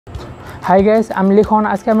Hi guys, আমি লিখন।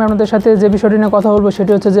 আজকে আমি আপনাদের সাথে যে বিষয়টি নিয়ে কথা বলবো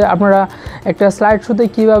সেটি হচ্ছে যে আপনারা একটা স্লাইড শোতে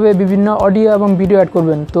কীভাবে বিভিন্ন অডিও এবং ভিডিও অ্যাড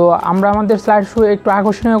করবেন। তো আমরা আমাদের স্লাইড শো একটু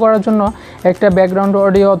আকর্ষণীয় করার জন্য একটা ব্যাকগ্রাউন্ড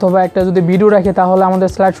অডিও অথবা একটা যদি ভিডিও রাখি তাহলে আমাদের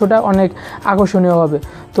স্লাইড শোটা অনেক আকর্ষণীয় হবে।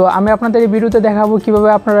 তো আমি আপনাদের এই ভিডিওতে দেখাবো কীভাবে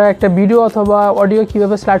আপনারা একটা ভিডিও অথবা অডিও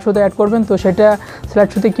কীভাবে স্লাইড শোতে অ্যাড করবেন, তো সেটা স্লাইড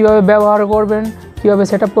শোতে কীভাবে ব্যবহার করবেন, কীভাবে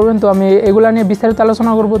সেট আপ করবেন। তো আমি এগুলো নিয়ে বিস্তারিত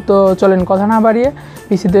আলোচনা করব। তো চলেন কথা না বাড়িয়ে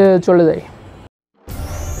পিসিতে চলে যাই।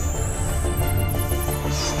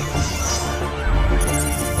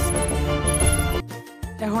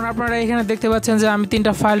 এখন আপনারা এখানে দেখতে পাচ্ছেন যে আমি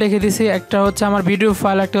তিনটা ফাইল রেখে দিয়েছি। একটা হচ্ছে আমার ভিডিও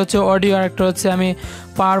ফাইল, একটা হচ্ছে অডিও, আর একটা হচ্ছে আমি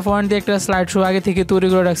পাওয়ার পয়েন্ট দিয়ে একটা স্লাইড শো আগে থেকে তৈরি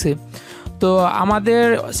করে রাখছি। তো আমাদের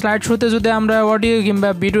স্লাইড শোতে যদি আমরা অডিও কিংবা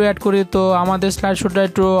ভিডিও অ্যাড করি তো আমাদের স্লাইড শোটা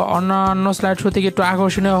একটু অন্যান্য স্লাইড শো থেকে একটু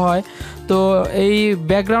আকর্ষণীয় হয়। তো এই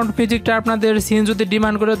ব্যাকগ্রাউন্ড মিউজিকটা আপনাদের সিন যদি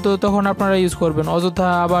ডিমান্ড করে তো তখন আপনারা ইউজ করবেন, অযথা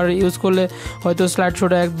আবার ইউজ করলে হয়তো স্লাইড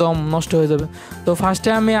শোটা একদম নষ্ট হয়ে যাবে। তো ফার্স্টে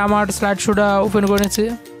আমি আমার স্লাইড শোটা ওপেন করে নিচ্ছি।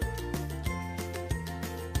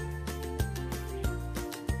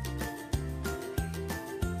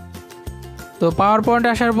 তো পাওয়ার পয়েন্টে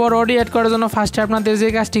আসার পর অডিও অ্যাড করার জন্য ফার্স্টে আপনাদের যে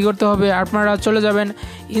কাজটি করতে হবে, আপনারা চলে যাবেন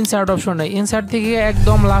ইনসার্ট অপশনে। ইনসার্ট থেকে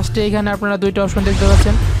একদম লাস্টে এখানে আপনারা দুইটা অপশন দেখতে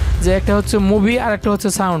পাচ্ছেন, যে একটা হচ্ছে মুভি আর একটা হচ্ছে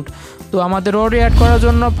সাউন্ড। তো আমাদের অডিও অ্যাড করার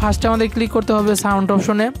জন্য ফার্স্টে আমাদের ক্লিক করতে হবে সাউন্ড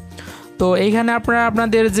অপশনে। তো এইখানে আপনারা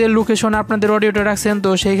আপনাদের যে লোকেশনে আপনাদের অডিওটা রাখছেন তো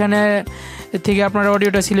সেইখানে থেকে আপনারা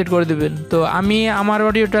অডিওটা সিলেক্ট করে দেবেন। তো আমি আমার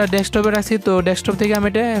অডিওটা ডেস্কটপে রাখছি, তো ডেস্কটপ থেকে আমি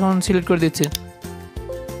এটা এখন সিলেক্ট করে দিচ্ছি।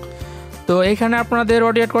 তো এখানে আপনাদের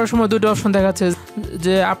অডিও অ্যাড করার সময় দুটো অপশন দেখাচ্ছে,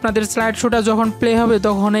 যে আপনাদের স্লাইড শোটা যখন প্লে হবে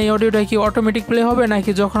তখন এই অডিওটা কি অটোমেটিক প্লে হবে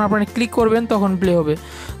নাকি যখন আপনারা ক্লিক করবেন তখন প্লে হবে।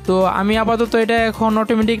 তো আমি আপাতত এটা এখন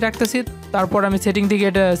অটোমেটিক রাখতেছি, তারপর আমি সেটিং থেকে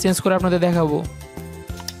এটা চেঞ্জ করে আপনাদের দেখাবো।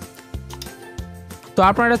 তো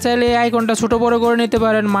আপনারা চাইলে এই আইকনটা ছোটো বড়ো করে নিতে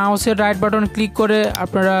পারেন, মাউসের রাইট বাটন ক্লিক করে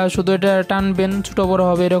আপনারা শুধু এটা টানবেন, ছোটো বড়ো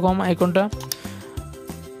হবে এরকম আইকনটা।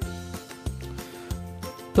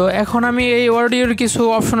 তো এখন আমি এই অডিওর কিছু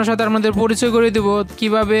অপশনের সাথে আপনাদের পরিচয় করে দেব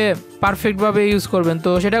কিভাবে পারফেক্টভাবে ইউজ করবেন। তো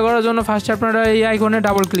সেটা করার জন্য ফার্স্টে আপনারা এই আইকনে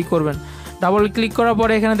ডাবল ক্লিক করবেন। ডাবল ক্লিক করার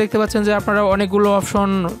পরে এখানে দেখতে পাচ্ছেন যে আপনারা অনেকগুলো অপশন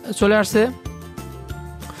চলে আসছে।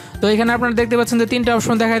 তো এখানে আপনারা দেখতে পাচ্ছেন যে তিনটা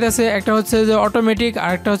অপশন দেখা যাচ্ছে, একটা হচ্ছে যে অটোমেটিক,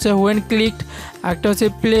 আরেকটা হচ্ছে হোয়েন ক্লিকড, আরেকটা হচ্ছে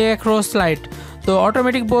প্লে অ্যাক্রস স্লাইড। তো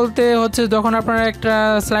অটোমেটিক বলতে হচ্ছে যখন আপনারা একটা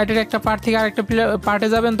স্লাইডের একটা পার্ট থেকে আরেকটা পার্টে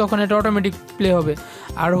যাবেন তখন এটা অটোমেটিক প্লে হবে।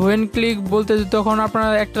 আর হোয়েন ক্লিক বলতে যখন আপনারা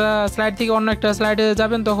একটা স্লাইড থেকে অন্য একটা স্লাইডে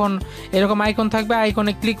যাবেন তখন এরকম আইকন থাকবে,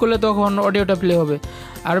 আইকনে ক্লিক করলে তখন অডিওটা প্লে হবে।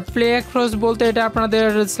 আর প্লে অ্যাক্রস বলতে এটা আপনাদের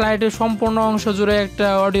স্লাইডের সম্পূর্ণ অংশ জুড়ে একটা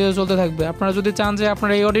অডিও চলতে থাকবে। আপনারা যদি চান যে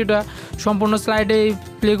আপনারা এই অডিওটা সম্পূর্ণ স্লাইডেই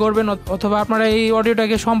প্লে করবেন অথবা আপনারা এই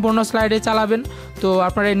অডিওটাকে সম্পূর্ণ স্লাইডে চালাবেন, তো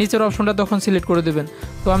আপনারা এই নিচের অপশনটা তখন সিলেক্ট করে দেবেন।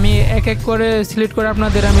 তো আমি এক এক করে সিলেক্ট করে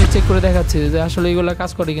আপনাদের আমি চেক করে দেখাচ্ছি যে আসলে এইগুলো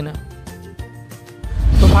কাজ করে কিনা।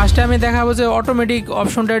 তো ফার্স্টে আমি দেখাবো যে অটোমেটিক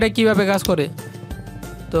অপশনটা এটা কীভাবে কাজ করে।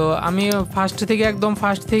 তো আমি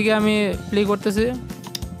ফার্স্ট থেকে আমি প্লে করতেছি।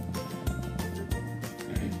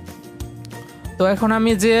 তো এখন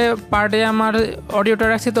আমি যে পার্টে আমার অডিওটা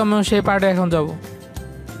রাখছি তো আমি সেই পার্টে এখন যাব।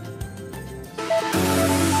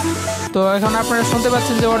 তো এখন আপনারা শুনতে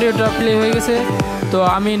পাচ্ছেন যে অডিওটা প্লে হয়ে গেছে। তো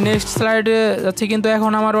আমি নেক্সট স্লাইডে যাচ্ছি, কিন্তু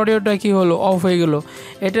এখন আমার অডিওটা কি হলো, অফ হয়ে গেল।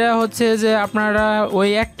 এটা হচ্ছে যে আপনারা ওই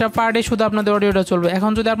একটা পার্টে শুধু আপনাদের অডিওটা চলবে।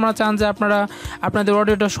 এখন যদি আপনারা চান যে আপনারা আপনাদের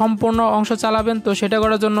অডিওটা সম্পূর্ণ অংশ চালাবেন তো সেটা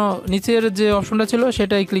করার জন্য নিচের যে অপশনটা ছিল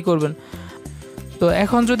সেটাই ক্লিক করবেন। তো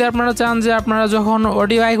এখন যদি আপনারা চান যে আপনারা যখন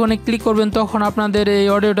অডিও আইকনে ক্লিক করবেন তখন আপনাদের এই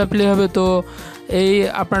অডিওটা প্লে হবে, তো এই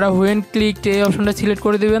আপনারা হোয়েন ক্লিকড এই অপশনটা সিলেক্ট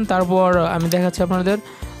করে দেবেন। তারপর আমি দেখাচ্ছি আপনাদের।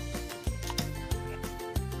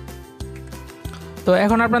 তো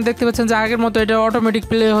এখন আপনারা দেখতে পাচ্ছেন যে আগের মতো এটা অটোমেটিক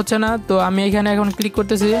প্লে হচ্ছে না। তো আমি এখানে এখন ক্লিক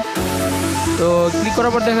করতেছি। তো ক্লিক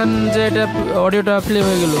করার পর দেখেন যে এটা অডিওটা প্লে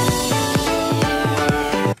হয়ে গেল।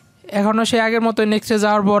 এখনও সেই আগের মতো নেক্সটে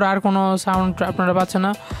যাওয়ার পর আর কোনো সাউন্ড আপনারা পাচ্ছেন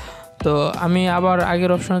না। তো আমি আবার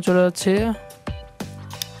আগের অপশনে চলে যাচ্ছি।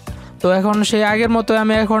 তো এখন সেই আগের মতো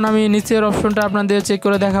আমি নিচের অপশনটা আপনাদের চেক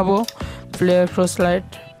করে দেখাবো, প্লে অ্যাক্রস স্লাইড।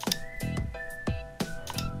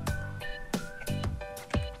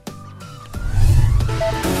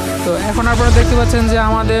 তো এখন আপনারা দেখতে পাচ্ছেন যে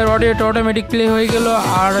আমাদের অডিওটা অটোমেটিক প্লে হয়ে গেল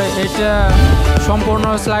আর এটা সম্পূর্ণ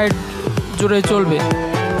স্লাইড জুড়ে চলবে।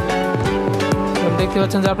 দেখতে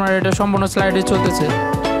পাচ্ছেন যে আপনারা এটা সম্পূর্ণ স্লাইডে চলতেছে।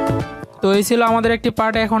 তো এই ছিল আমাদের একটি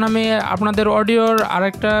পার্ট। এখন আমি আপনাদের অডিওর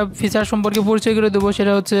আরেকটা ফিচার সম্পর্কে পরিচয় করে দেবো,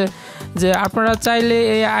 সেটা হচ্ছে যে আপনারা চাইলে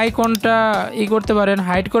এই আইকনটা করতে পারেন,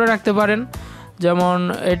 হাইড করে রাখতে পারেন। যেমন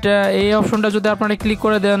এটা এই অপশনটা যদি আপনারা ক্লিক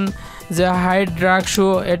করে দেন যে হাইড ড্রাগ শো,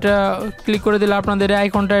 এটা ক্লিক করে দিলে আপনাদের এই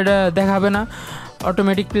আইকনটা এটা দেখাবে না।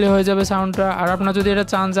 অটোমেটিক প্লে হয়ে যাবে সাউন্ডটা। আর আপনারা যদি এটা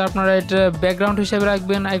চান যে আপনারা এটা ব্যাকগ্রাউন্ড হিসেবে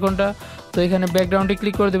রাখবেন আইকনটা, তো এখানে ব্যাকগ্রাউন্ডে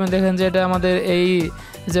ক্লিক করে দেবেন। দেখেন যে এটা আমাদের এই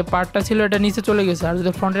যে পার্টটা ছিল এটা নিচে চলে গেছে। আর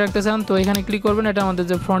যদি ফ্রন্টে রাখতে চান তো এখানে ক্লিক করবেন, এটা আমাদের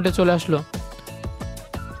যে ফ্রন্টে চলে আসলো।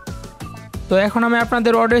 তো এখন আমি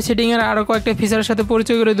আপনাদের অডিও সেটিংয়ের আরও কয়েকটা ফিচারের সাথে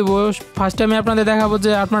পরিচয় করে দেবো। ফার্স্টে আমি আপনাদের দেখাবো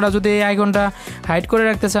যে আপনারা যদি এই আইকনটা হাইড করে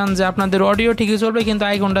রাখতে চান, যে আপনাদের অডিও ঠিকই চলবে কিন্তু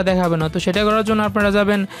আইকনটা দেখাবে না, তো সেটা করার জন্য আপনারা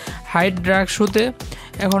যাবেন হাইড ড্র্যাগ শুতে।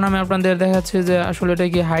 এখন আমি আপনাদের দেখাচ্ছি যে আসলে এটা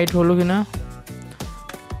কি হাইড হলো কি না।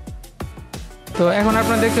 তো এখন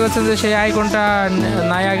আপনারা দেখতে পাচ্ছেন যে সেই আইকনটা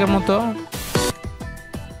নাই আগের মতো।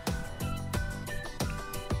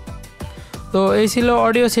 তো এই ছিল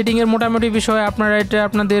অডিও সেটিংয়ের মোটামুটি বিষয়। আপনারা এটা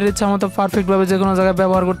আপনাদের ইচ্ছা মতো পারফেক্টভাবে যে কোনো জায়গায়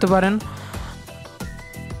ব্যবহার করতে পারেন।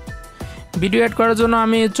 ভিডিও অ্যাড করার জন্য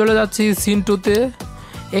আমি চলে যাচ্ছি সিন 2-তে।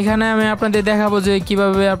 এখানে আমি আপনাদের দেখাবো যে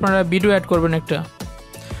কিভাবে আপনারা ভিডিও অ্যাড করবেন একটা।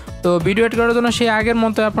 তো ভিডিও অ্যাড করার জন্য সেই আগের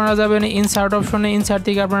মতো আপনারা যাবেন ইনসার্ট অপশনে, ইনসার্ট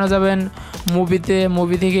থেকে আপনারা যাবেন মুভিতে,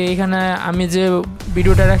 মুভি থেকে এখানে আমি যে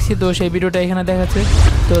ভিডিওটা রাখছি তো সেই ভিডিওটা এখানে দেখাচ্ছে।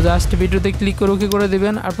 তো জাস্ট ভিডিওতে ক্লিক করে ওকে করে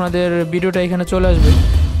দেবেন, আপনাদের ভিডিওটা এখানে চলে আসবে।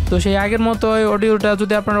 তো সেই আগের মতো অডিওটা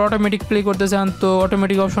যদি আপনারা অটোমেটিক প্লে করতে চান তো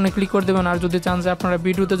অটোমেটিক অপশনে ক্লিক করে দেবেন। আর যদি চান যে আপনারা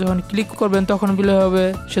ভিডিওতে যখন ক্লিক করবেন তখন প্লে হবে,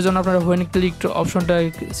 সেজন্য আপনারা হোয়েন ক্লিক অপশনটা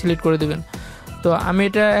সিলেক্ট করে দেবেন। তো আমি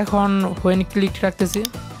এটা এখন হোয়েন ক্লিক রাখতেছি।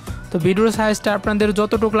 তো ভিডিওর সাইজটা আপনাদের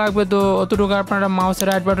যতটুকু লাগবে তো অতটুকু আপনারা মাউসের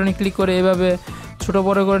রাইট বাটনে ক্লিক করে এভাবে ছোটো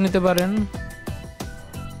বড় করে নিতে পারেন।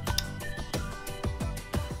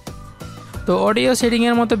 তো অডিও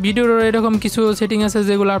সেটিংয়ের মতো ভিডিওর এরকম কিছু সেটিং আছে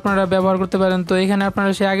যেগুলো আপনারা ব্যবহার করতে পারেন। তো এখানে আপনারা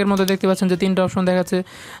সেই আগের মতো দেখতে পাচ্ছেন যে 3টা অপশন দেখাচ্ছে,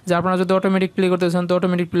 যে আপনারা যদি অটোমেটিক প্লে করতে চান তো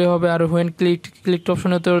অটোমেটিক প্লে হবে। আর হোয়েন ক্লিক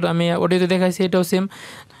অপশনে তো আমি অডিওতে দেখাইছি, এটাও সেম।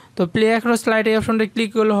 তো প্লে অ্যাক্রস স্লাইড এই অপশনটা ক্লিক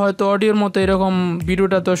করলে হয়তো অডিওর মতো এরকম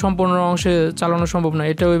ভিডিওটা তো সম্পূর্ণ অংশে চালানো সম্ভব না,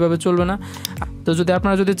 এটা ওইভাবে চলবে না। তো যদি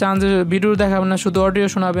আপনারা যদি চান যে ভিডিও দেখাবেন না শুধু অডিও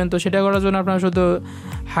শোনাবেন তো সেটা করার জন্য আপনারা শুধু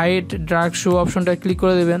হাইড ড্র্যাগ শো অপশনটা ক্লিক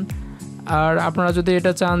করে দেবেন। আর আপনারা যদি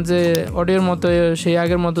এটা চান যে অডিওর মতো সেই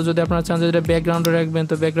আগের মতো যদি আপনারা চান যে এটা ব্যাকগ্রাউন্ডে রাখবেন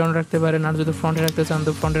তো ব্যাকগ্রাউন্ডে রাখতে পারেন। আর যদি ফ্রন্টে রাখতে চান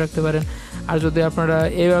তো ফ্রন্টে রাখতে পারেন। আর যদি আপনারা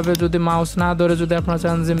এইভাবে যদি মাউস না ধরে যদি আপনারা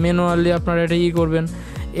চান যে ম্যানুয়ালি আপনারা এটা করবেন,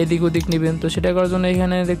 এদিক ওদিক নেবেন, তো সেটা করার জন্য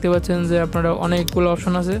এখানে দেখতে পাচ্ছেন যে আপনারা অনেকগুলো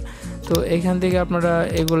অপশন আছে। তো এখান থেকে আপনারা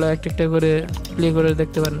এগুলো একটা একটা করে প্লে করে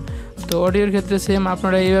দেখতে পারেন। তো অডিওর ক্ষেত্রে সেম,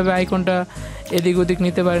 আপনারা এইভাবে আইকনটা এদিক ওদিক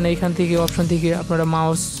নিতে পারেন এইখান থেকে অপশন থেকে আপনারা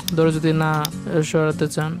মাউস ধরে যদি না সরাতে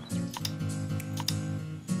চান।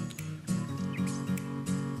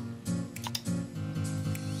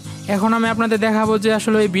 এখন আমি আপনাদের দেখাবো যে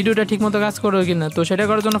আসলে এই ভিডিওটা ঠিকমতো কাজ করবে কিনা। তো সেটা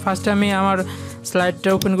করার জন্য ফার্স্টে আমি আমার স্লাইডটা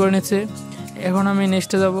ওপেন করে নিচ্ছি। এখন আমি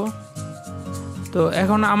নেক্সটে যাব। তো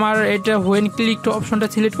এখন আমার এটা হোয়েন ক্লিক অপশনটা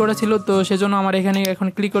সিলেক্ট করা ছিল, তো সেজন্য আমার এখানে এখন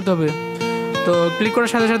ক্লিক করতে হবে। তো ক্লিক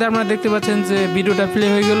করার সাথে সাথে আপনারা দেখতে পাচ্ছেন যে ভিডিওটা প্লে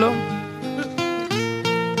হয়ে গেল।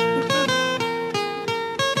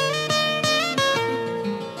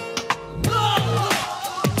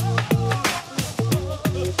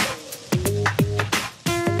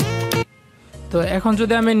 তো এখন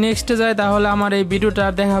যদি আমি নেক্সটে যাই তাহলে আমার এই ভিডিওটা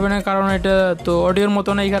আর দেখাবে না, কারণ এটা তো অডিওর মতো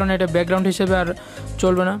না, এই কারণে এটা ব্যাকগ্রাউন্ড হিসেবে আর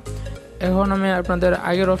চলবে না। এখন আমি আপনাদের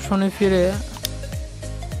আগের অপশনে ফিরে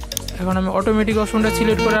এখন আমি অটোমেটিক অপশনটা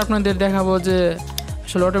সিলেক্ট করে আপনাদের দেখাবো যে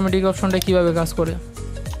আসলে অটোমেটিক অপশনটা কিভাবে কাজ করে।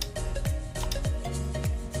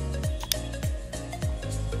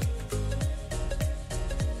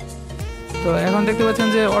 তো এখন দেখতে পাচ্ছেন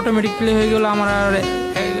যে অটোমেটিক প্লে হয়ে গেল, আমার আর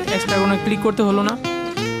এক্সট্রা কোনো ক্লিক করতে হলো না।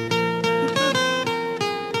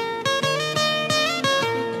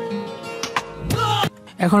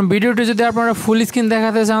 এখন ভিডিওটি যদি আপনারা ফুল স্ক্রিন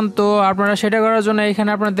দেখাতে চান তো আপনারা সেটা করার জন্য এখানে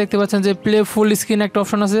আপনারা দেখতে পাচ্ছেন যে প্লে ফুল স্ক্রিন একটা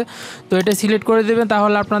অপশন আছে, তো এটা সিলেক্ট করে দেবেন,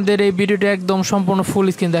 তাহলে আপনাদের এই ভিডিওটি একদম সম্পূর্ণ ফুল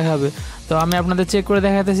স্ক্রিন দেখাবে। তো আমি আপনাদের চেক করে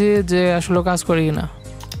দেখাতেছি যে আসলে কাজ করে কিনা।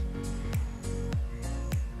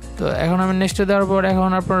 তো এখন আমি নেক্সটে দেওয়ার পর এখন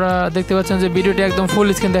আপনারা দেখতে পাচ্ছেন যে ভিডিওটি একদম ফুল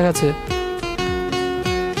স্ক্রিন দেখাচ্ছে।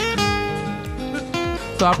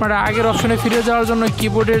 তো আপনারা আগের অপশনে ফিরে যাওয়ার জন্য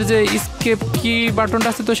কিবোর্ডের যে স্কেপ কি বাটনটা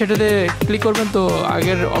আছে তো সেটাতে ক্লিক করবেন, তো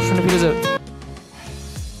আগের অপশনে ফিরে যাবে।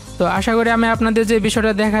 তো আশা করি আমি আপনাদের যে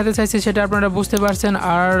বিষয়টা দেখাতে চাইছি সেটা আপনারা বুঝতে পারছেন।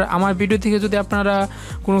 আর আমার ভিডিও থেকে যদি আপনারা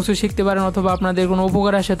কোনো কিছু শিখতে পারেন অথবা আপনাদের কোনো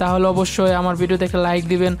উপকার আসে তাহলে অবশ্যই আমার ভিডিওতে একটা লাইক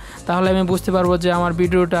দিবেন, তাহলে আমি বুঝতে পারবো যে আমার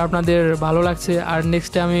ভিডিওটা আপনাদের ভালো লাগছে আর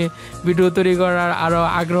নেক্সটে আমি ভিডিও তৈরি করার আরও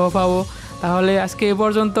আগ্রহ পাবো। তাহলে আজকে এ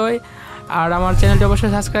পর্যন্তই, আর আমার চ্যানেলটি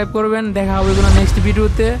অবশ্যই সাবস্ক্রাইব করবেন। দেখা হবে কোনো নেক্সট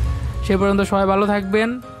ভিডিওতে, সে পর্যন্ত সবাই ভালো থাকবেন।